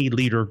for any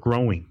leader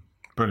growing.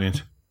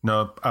 Brilliant.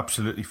 No,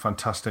 absolutely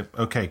fantastic.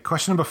 Okay,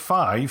 question number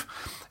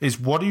 5 is,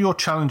 what are your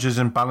challenges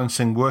in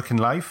balancing work and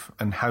life,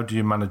 and how do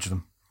you manage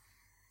them?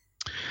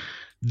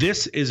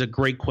 This is a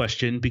great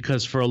question,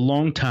 because for a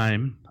long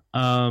time,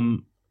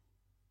 to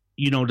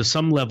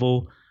some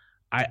level,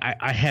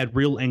 I had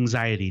real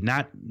anxiety,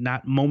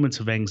 not moments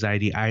of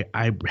anxiety.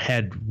 I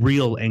had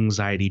real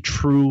anxiety,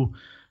 true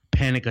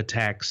panic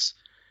attacks,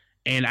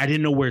 and I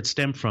didn't know where it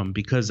stemmed from,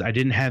 because I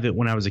didn't have it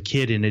when I was a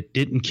kid, and it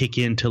didn't kick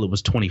in till it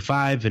was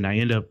 25, and I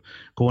ended up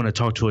going to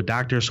talk to a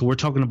doctor. So we're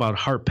talking about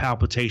heart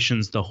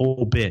palpitations, the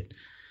whole bit.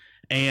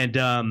 And,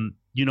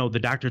 the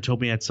doctor told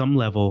me at some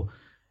level,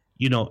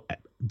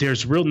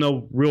 there's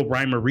no real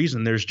rhyme or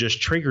reason. There's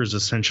just triggers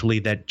essentially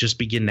that just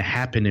begin to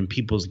happen in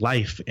people's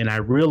life. And I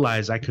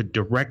realized I could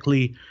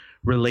directly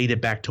relate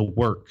it back to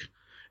work.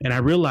 And I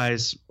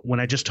realized when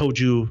I just told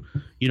you,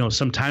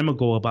 some time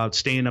ago about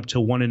staying up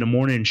till 1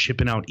 a.m,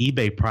 shipping out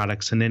eBay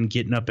products, and then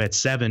getting up at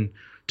 7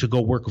 to go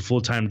work a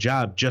full-time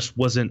job, just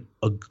wasn't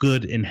a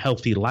good and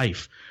healthy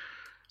life.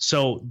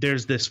 So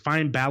there's this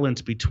fine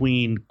balance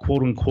between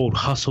quote unquote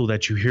hustle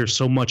that you hear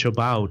so much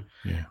about,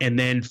 and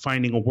then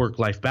finding a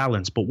work-life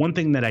balance. But one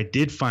thing that I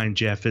did find,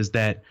 Jeff, is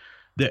that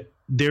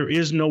there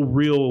is no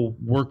real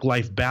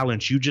work-life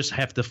balance. You just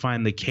have to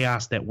find the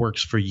chaos that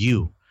works for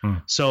you.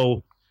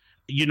 So,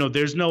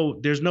 there's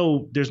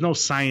no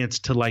science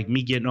to like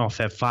me getting off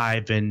at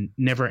 5 and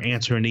never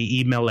answering the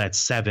email at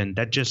 7.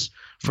 That just,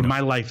 for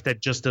my life,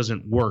 that just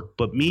doesn't work.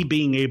 But me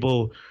being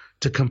able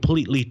to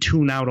completely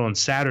tune out on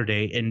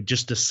Saturday and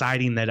just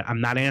deciding that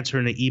I'm not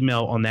answering an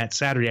email on that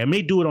Saturday. I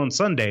may do it on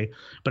Sunday,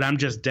 but I'm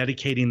just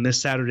dedicating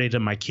this Saturday to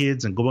my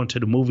kids and going to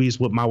the movies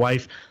with my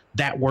wife.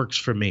 That works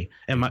for me,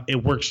 and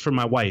it works for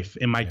my wife,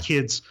 and my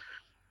kids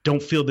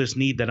don't feel this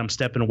need that I'm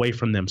stepping away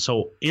from them.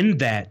 So in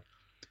that,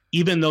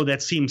 even though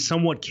that seems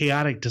somewhat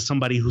chaotic to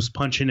somebody who's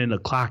punching in a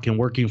clock and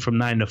working from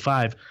 9 to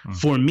 5,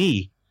 for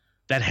me,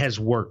 that has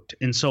worked.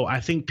 And so I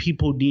think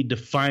people need to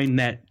find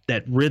that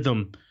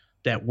rhythm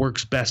that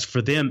works best for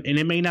them, and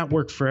it may not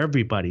work for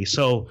everybody.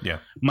 So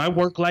my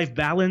work-life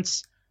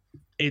balance,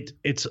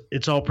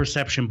 it's all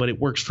perception, but it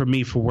works for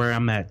me for where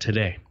I'm at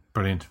today.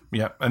 Brilliant.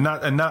 Yeah. And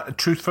that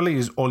truthfully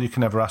is all you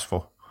can ever ask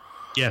for.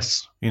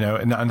 Yes.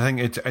 And I think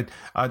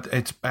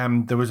it's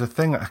there was a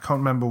thing, I can't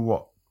remember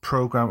what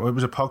program, it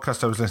was a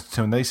podcast I was listening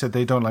to, and they said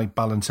they don't like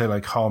balance, they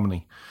like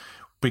harmony.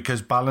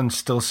 because balance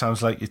still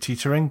sounds like you're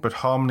teetering, but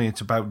harmony,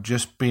 it's about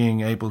just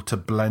being able to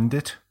blend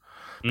it.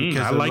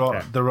 Because I like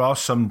that. There are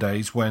some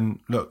days when,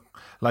 look,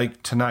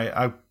 like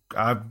tonight,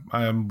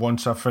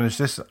 once I've finished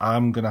this,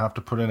 I'm going to have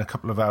to put in a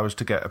couple of hours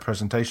to get a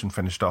presentation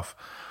finished off.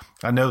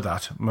 I know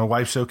that. My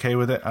wife's okay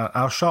with it.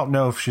 I'll sharp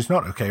know if she's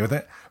not okay with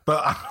it,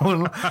 but I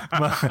will,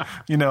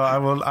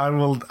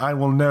 I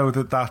will know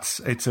that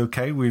it's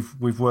okay.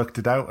 We've worked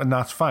it out, and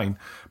that's fine.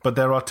 But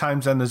there are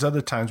times, and there's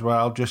other times where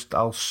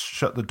I'll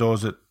shut the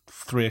doors at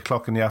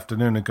 3:00 in the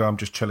afternoon and go, I'm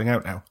just chilling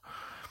out now,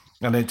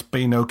 and it's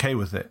been okay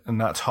with it, and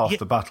that's half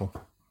the battle.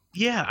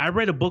 Yeah, I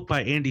read a book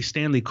by Andy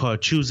Stanley called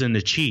Choosing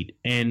to Cheat,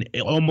 and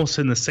almost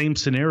in the same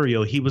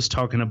scenario, he was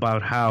talking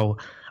about how,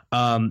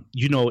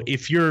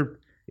 if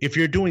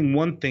you're doing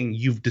one thing,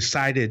 you've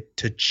decided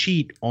to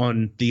cheat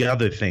on the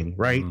other thing,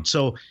 right?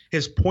 So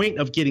his point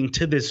of getting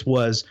to this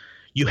was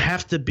you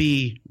have to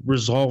be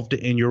resolved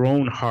in your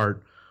own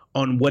heart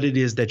on what it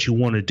is that you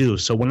want to do.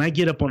 So when I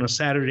get up on a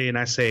Saturday and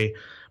I say,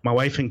 my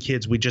wife and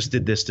kids, we just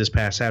did this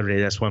past Saturday.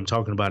 That's why I'm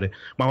talking about it.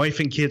 My wife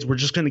and kids, we're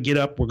just going to get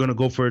up. We're going to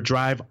go for a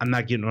drive. I'm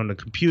not getting on the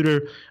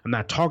computer. I'm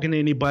not talking to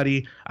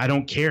anybody. I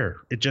don't care.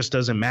 It just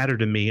doesn't matter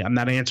to me. I'm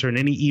not answering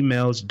any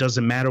emails. It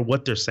doesn't matter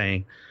what they're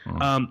saying.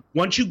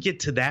 Once you get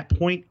to that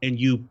point and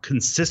you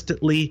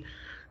consistently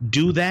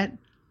do that,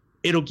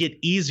 it'll get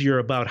easier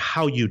about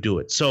how you do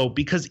it. So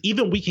because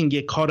even we can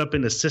get caught up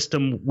in the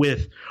system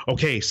with,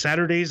 okay,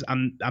 Saturdays,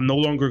 I'm no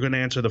longer going to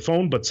answer the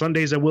phone, but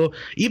Sundays I will.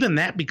 Even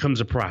that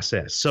becomes a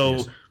process. So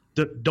yes.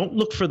 Don't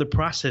look for the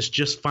process.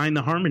 Just find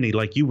the harmony,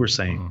 like you were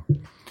saying.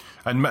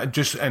 And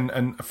just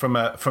and from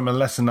a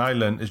lesson I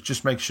learned is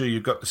just make sure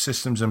you've got the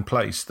systems in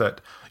place that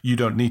you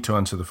don't need to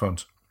answer the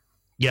phones.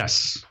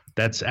 Yes,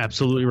 that's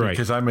absolutely right.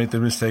 Because I made the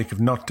mistake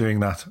of not doing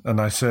that, and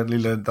I certainly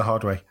learned the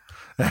hard way.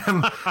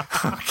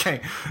 Okay,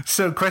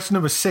 so question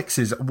number 6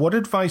 is: what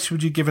advice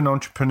would you give an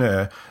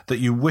entrepreneur that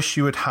you wish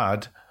you had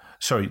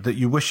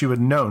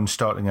known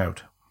starting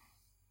out?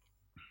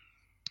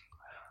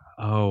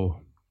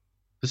 Oh,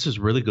 this is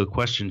a really good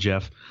question,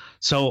 Jeff.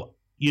 So,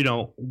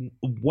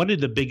 one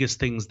of the biggest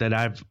things that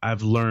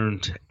I've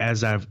learned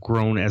as I've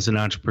grown as an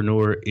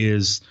entrepreneur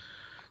is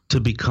to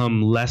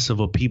become less of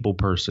a people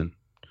person.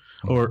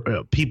 Or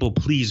people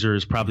pleaser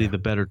is probably the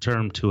better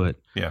term to it.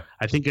 Yeah,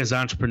 I think as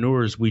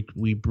entrepreneurs, we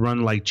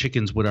run like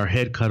chickens with our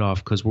head cut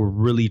off because we're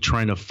really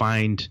trying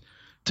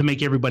to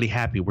make everybody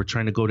happy. We're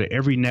trying to go to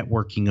every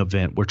networking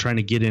event. We're trying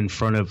to get in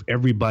front of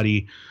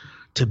everybody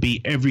to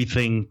be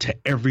everything to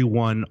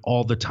everyone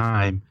all the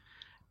time.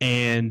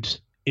 And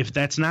if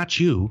that's not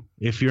you,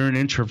 if you're an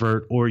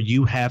introvert or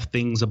you have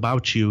things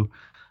about you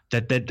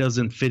that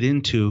doesn't fit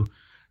into,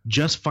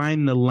 just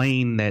find the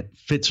lane that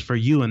fits for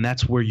you, and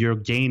that's where your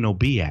gain will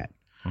be at.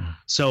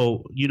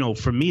 So,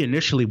 for me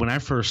initially, when I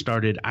first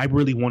started, I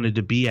really wanted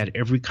to be at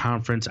every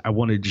conference. I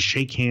wanted to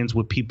shake hands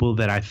with people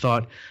that I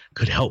thought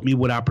could help me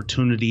with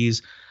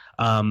opportunities.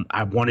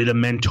 I wanted a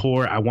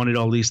mentor. I wanted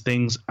all these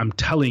things. I'm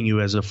telling you,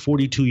 as a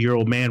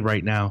 42-year-old man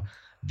right now,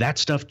 that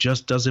stuff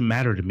just doesn't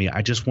matter to me.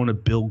 I just want to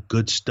build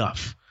good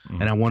stuff,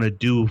 and I want to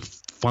do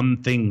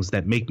fun things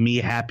that make me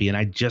happy. And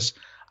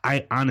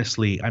I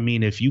honestly,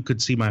 if you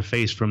could see my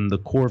face from the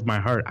core of my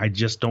heart, I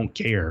just don't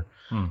care.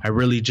 I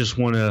really just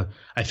want to,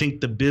 I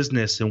think the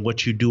business and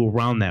what you do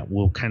around that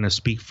will kind of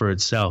speak for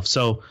itself.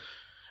 So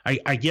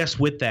I guess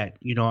with that,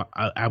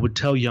 I would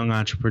tell young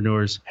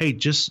entrepreneurs, hey,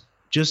 just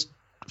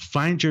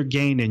find your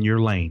gain in your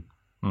lane.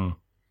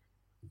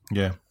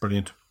 Yeah,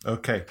 brilliant.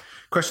 Okay.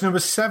 Question number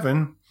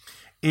 7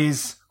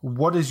 is,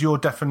 what is your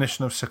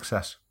definition of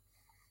success?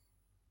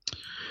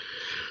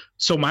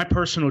 So my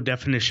personal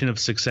definition of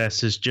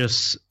success is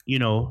just,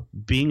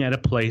 being at a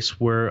place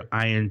where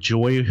I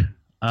enjoy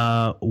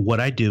what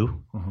I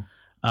do.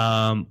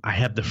 I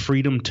have the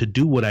freedom to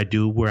do what I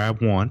do where I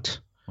want,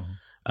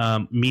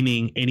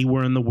 meaning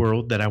anywhere in the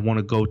world that I want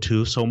to go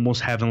to. So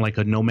almost having like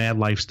a nomad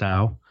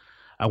lifestyle.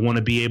 I want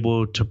to be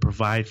able to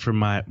provide for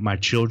my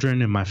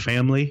children and my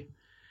family.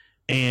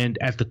 And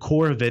at the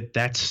core of it,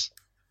 that's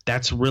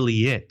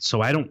really it.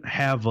 So I don't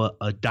have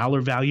a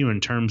dollar value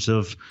in terms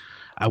of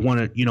I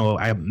want to,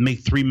 I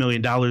make $3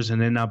 million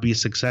and then I'll be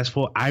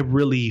successful. I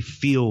really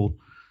feel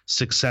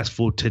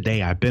successful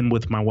today. I've been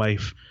with my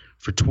wife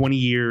for 20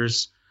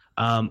 years.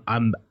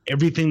 I'm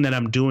everything that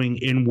I'm doing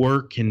in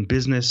work and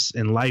business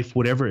and life,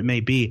 whatever it may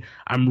be,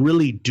 I'm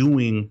really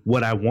doing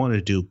what I want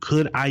to do.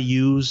 Could I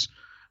use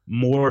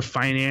more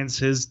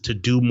finances to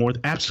do more?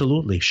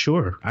 Absolutely.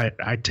 Sure.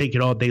 I take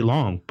it all day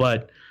long,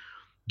 but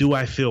do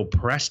I feel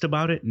pressed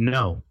about it?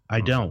 No,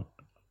 I don't.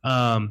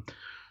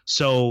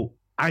 So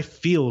I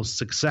feel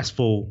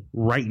successful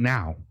right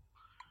now.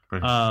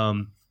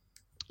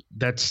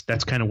 That's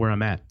kind of where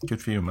I'm at.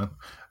 Good for you, man.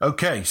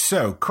 Okay,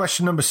 so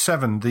question number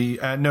 7,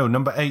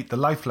 number 8, the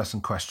life lesson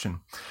question.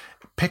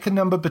 Pick a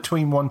number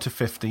between 1 to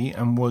 50,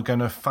 and we're going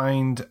to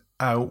find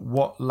out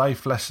what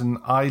life lesson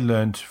I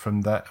learned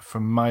from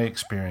my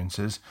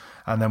experiences,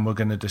 and then we're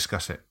going to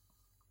discuss it.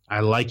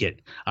 I like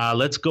it.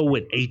 Let's go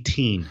with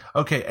 18.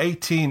 Okay,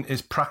 18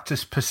 is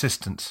practice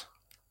persistence.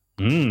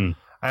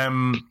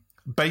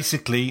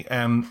 Basically,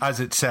 as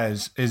it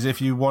says, is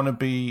if you want to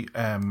be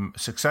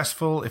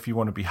successful, if you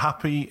want to be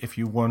happy, if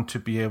you want to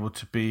be able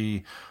to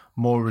be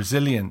more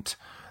resilient,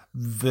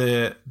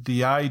 the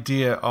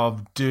idea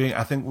of doing,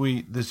 I think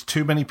there's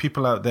too many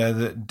people out there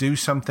that do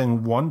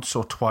something once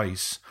or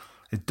twice,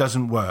 it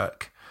doesn't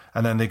work,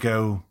 and then they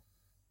go,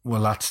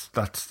 well,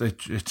 that's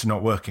it, it's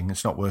not working.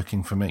 It's not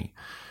working for me.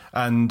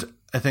 And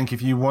I think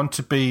if you want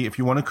to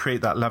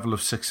create that level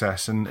of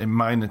success, and in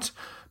mine,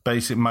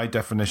 my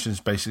definition is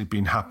basically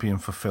being happy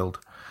and fulfilled.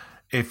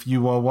 If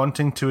you are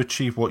wanting to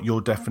achieve what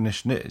your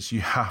definition is,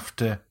 you have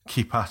to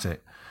keep at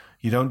it.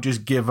 You don't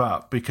just give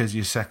up because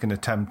your second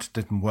attempt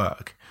didn't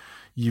work.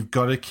 You've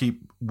got to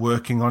keep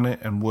working on it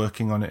and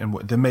working on it. And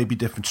there may be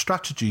different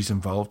strategies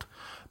involved,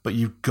 but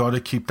you've got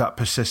to keep that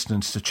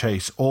persistence to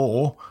chase,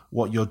 or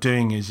what you're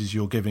doing is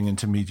you're giving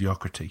into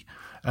mediocrity.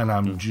 And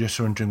I'm just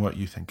wondering what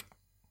you think.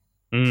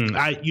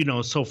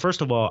 So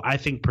first of all, I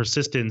think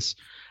persistence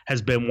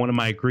has been one of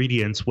my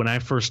ingredients. When I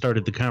first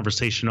started the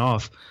conversation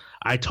off,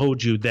 I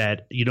told you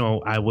that,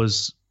 I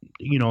was,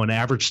 an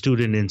average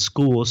student in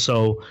school.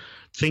 So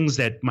things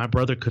that my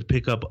brother could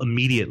pick up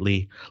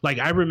immediately. Like,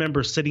 I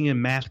remember sitting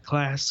in math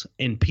class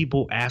and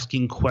people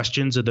asking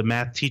questions of the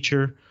math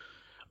teacher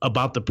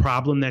about the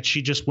problem that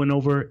she just went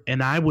over.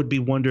 And I would be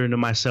wondering to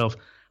myself,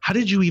 how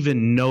did you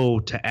even know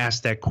to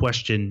ask that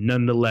question,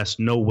 nonetheless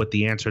know what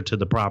the answer to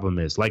the problem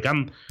is? Like,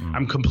 I'm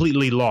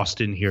completely lost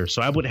in here.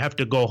 So I would have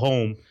to go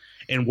home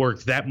and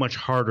work that much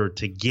harder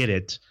to get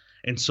it.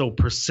 And so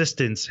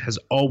persistence has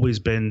always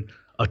been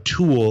a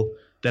tool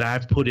that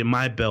I've put in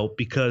my belt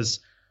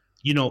because,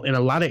 in a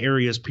lot of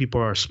areas,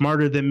 people are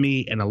smarter than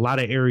me. In a lot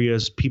of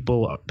areas,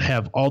 people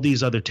have all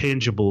these other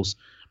tangibles.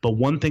 But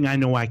one thing I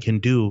know I can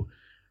do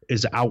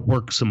is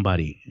outwork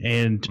somebody.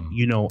 And,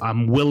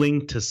 I'm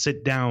willing to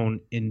sit down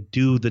and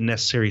do the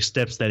necessary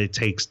steps that it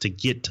takes to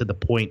get to the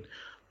point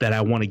that I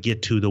want to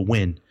get to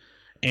win.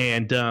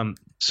 And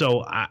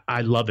so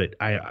I love it.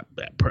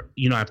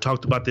 I've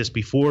talked about this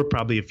before.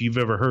 Probably if you've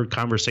ever heard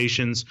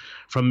conversations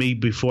from me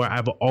before,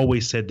 I've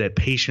always said that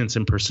patience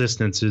and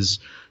persistence is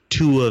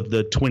two of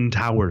the twin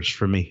towers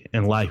for me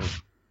in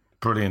life.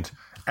 Brilliant.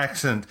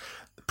 Excellent.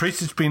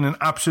 Priest, it's been an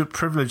absolute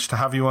privilege to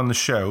have you on the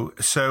show.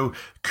 So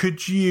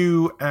could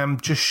you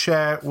just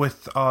share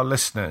with our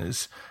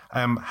listeners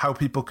how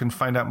people can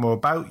find out more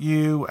about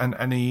you and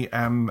any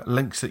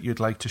links that you'd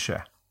like to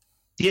share?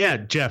 Yeah,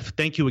 Jeff,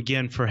 thank you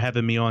again for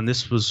having me on.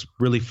 This was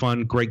really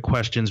fun. Great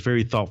questions,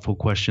 very thoughtful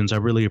questions. I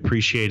really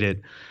appreciate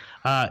it.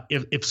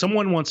 If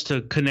someone wants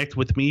to connect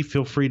with me,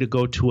 feel free to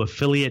go to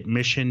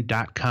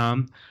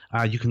affiliatemission.com.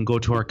 You can go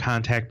to our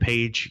contact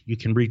page. You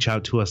can reach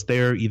out to us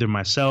there, either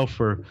myself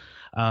or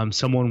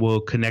someone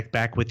will connect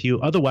back with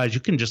you. Otherwise, you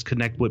can just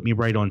connect with me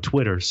right on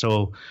Twitter.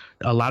 So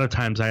a lot of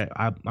times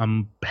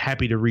I'm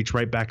happy to reach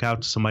right back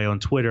out to somebody on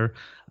Twitter.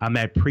 I'm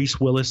at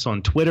Priest Willis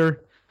on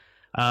Twitter.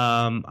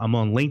 I'm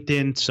on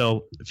LinkedIn.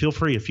 So feel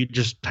free, if you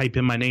just type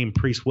in my name,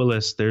 Priest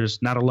Willis,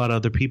 there's not a lot of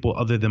other people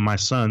other than my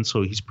son.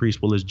 So he's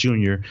Priest Willis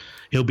Jr.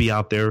 He'll be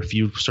out there if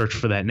you search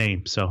for that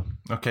name. So,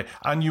 okay.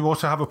 And you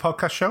also have a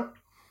podcast show?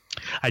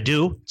 I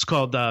do. It's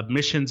called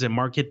Missions and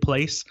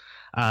Marketplace.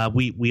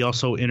 We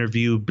also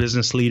interview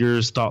business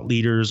leaders, thought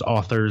leaders,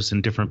 authors,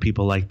 and different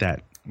people like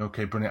that.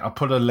 Okay, brilliant. I'll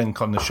put a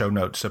link on the show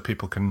notes so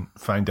people can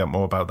find out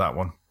more about that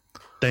one.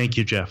 Thank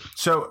you, Jeff.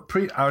 So,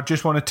 I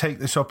just want to take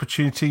this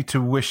opportunity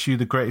to wish you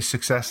the greatest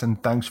success,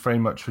 and thanks very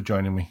much for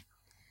joining me.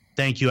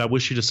 Thank you. I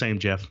wish you the same,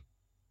 Jeff.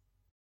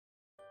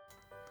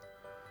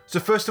 So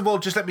first of all,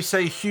 just let me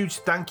say a huge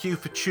thank you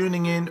for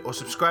tuning in or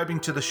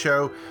subscribing to the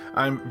show.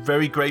 I'm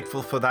very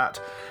grateful for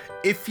that.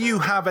 If you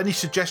have any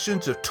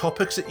suggestions of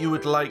topics that you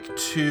would like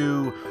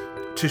to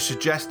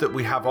suggest that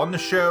we have on the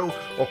show,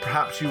 or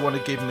perhaps you want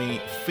to give me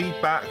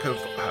feedback of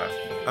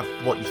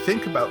what you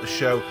think about the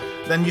show,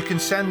 then you can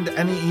send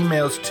any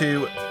emails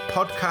to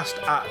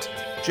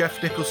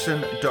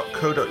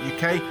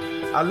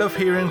podcast@jeffnicholson.co.uk. I love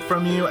hearing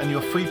from you, and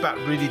your feedback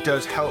really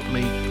does help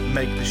me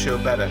make the show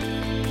better.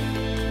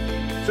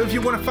 So if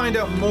you want to find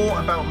out more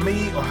about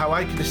me or how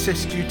I can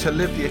assist you to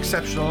live the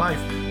exceptional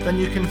life, then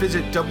you can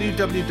visit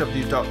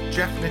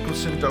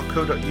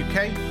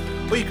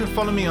www.jeffnicholson.co.uk, or you can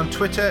follow me on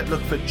Twitter,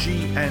 look for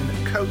GN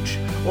Coach,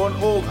 or on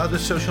all other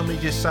social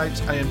media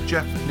sites, I am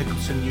Jeff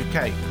Nicholson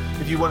UK.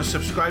 If you want to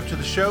subscribe to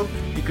the show,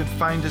 you can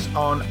find us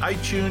on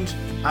iTunes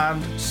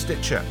and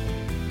Stitcher.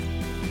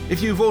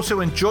 If you've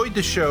also enjoyed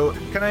the show,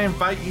 can I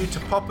invite you to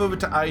pop over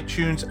to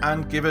iTunes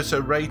and give us a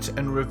rate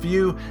and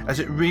review, as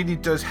it really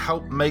does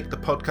help make the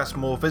podcast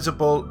more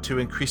visible to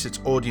increase its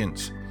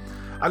audience.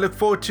 I look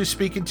forward to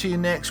speaking to you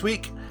next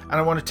week, and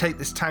I want to take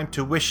this time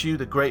to wish you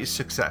the greatest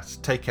success.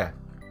 Take care.